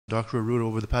Dr. Arruda,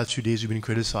 over the past few days, you've been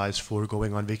criticized for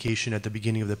going on vacation at the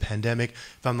beginning of the pandemic.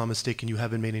 If I'm not mistaken, you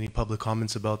haven't made any public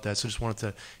comments about that, so just wanted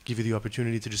to give you the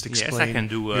opportunity to just explain. Yes, I can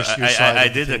do. Your side I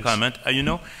of did a things. comment. You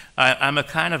know, I'm a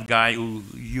kind of guy who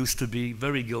used to be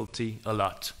very guilty a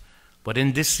lot. But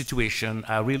in this situation,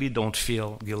 I really don't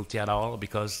feel guilty at all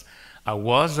because I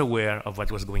was aware of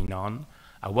what was going on.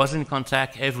 I was in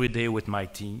contact every day with my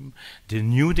team. They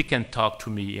knew they can talk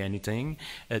to me anything.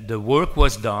 The work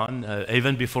was done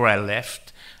even before I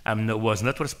left. I was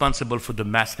not responsible for the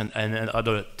mask and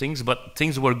other things, but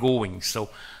things were going. So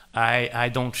I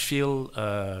don't feel,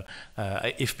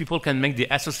 if people can make the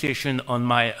association on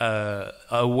my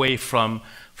away from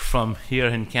here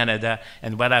in Canada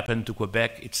and what happened to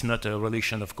Quebec, it's not a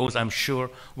relation, of course, I'm sure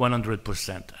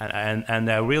 100%.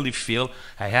 And I really feel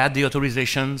I had the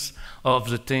authorizations of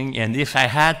the thing, and if I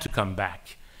had to come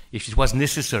back, if it was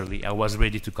necessary, I was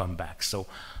ready to come back. So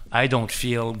I don't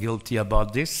feel guilty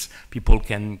about this. People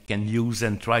can use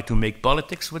and try to make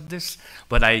politics with this,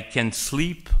 but I can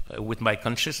sleep with my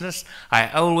consciousness. I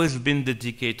always been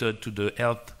dedicated to the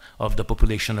health of the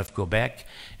population of Quebec,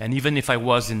 and even if I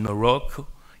was in Morocco,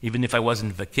 even if I was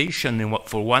on vacation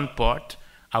for one part,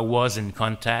 I was in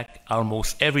contact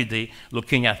almost every day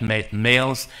looking at my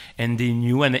mails, and they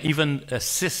knew and even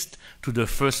assist to the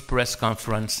first press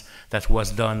conference that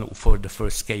was done for the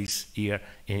first case here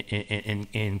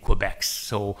in Quebec.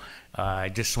 So I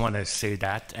just want to say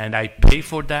that, and I pay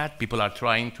for that. People are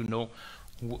trying to know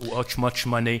how much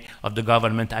money of the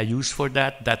government I use for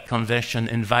that. That convention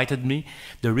invited me.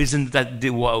 The reason that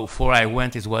before I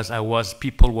went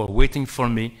people were waiting for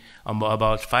me.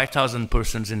 About 5,000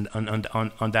 persons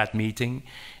on that meeting,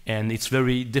 and it's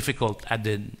very difficult at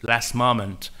the last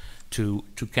moment to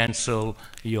cancel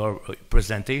your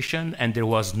presentation. And there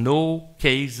was no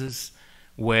cases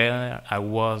where I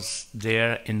was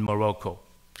there in Morocco,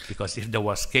 because if there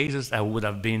was cases, I would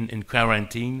have been in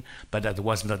quarantine, but that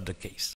was not the case.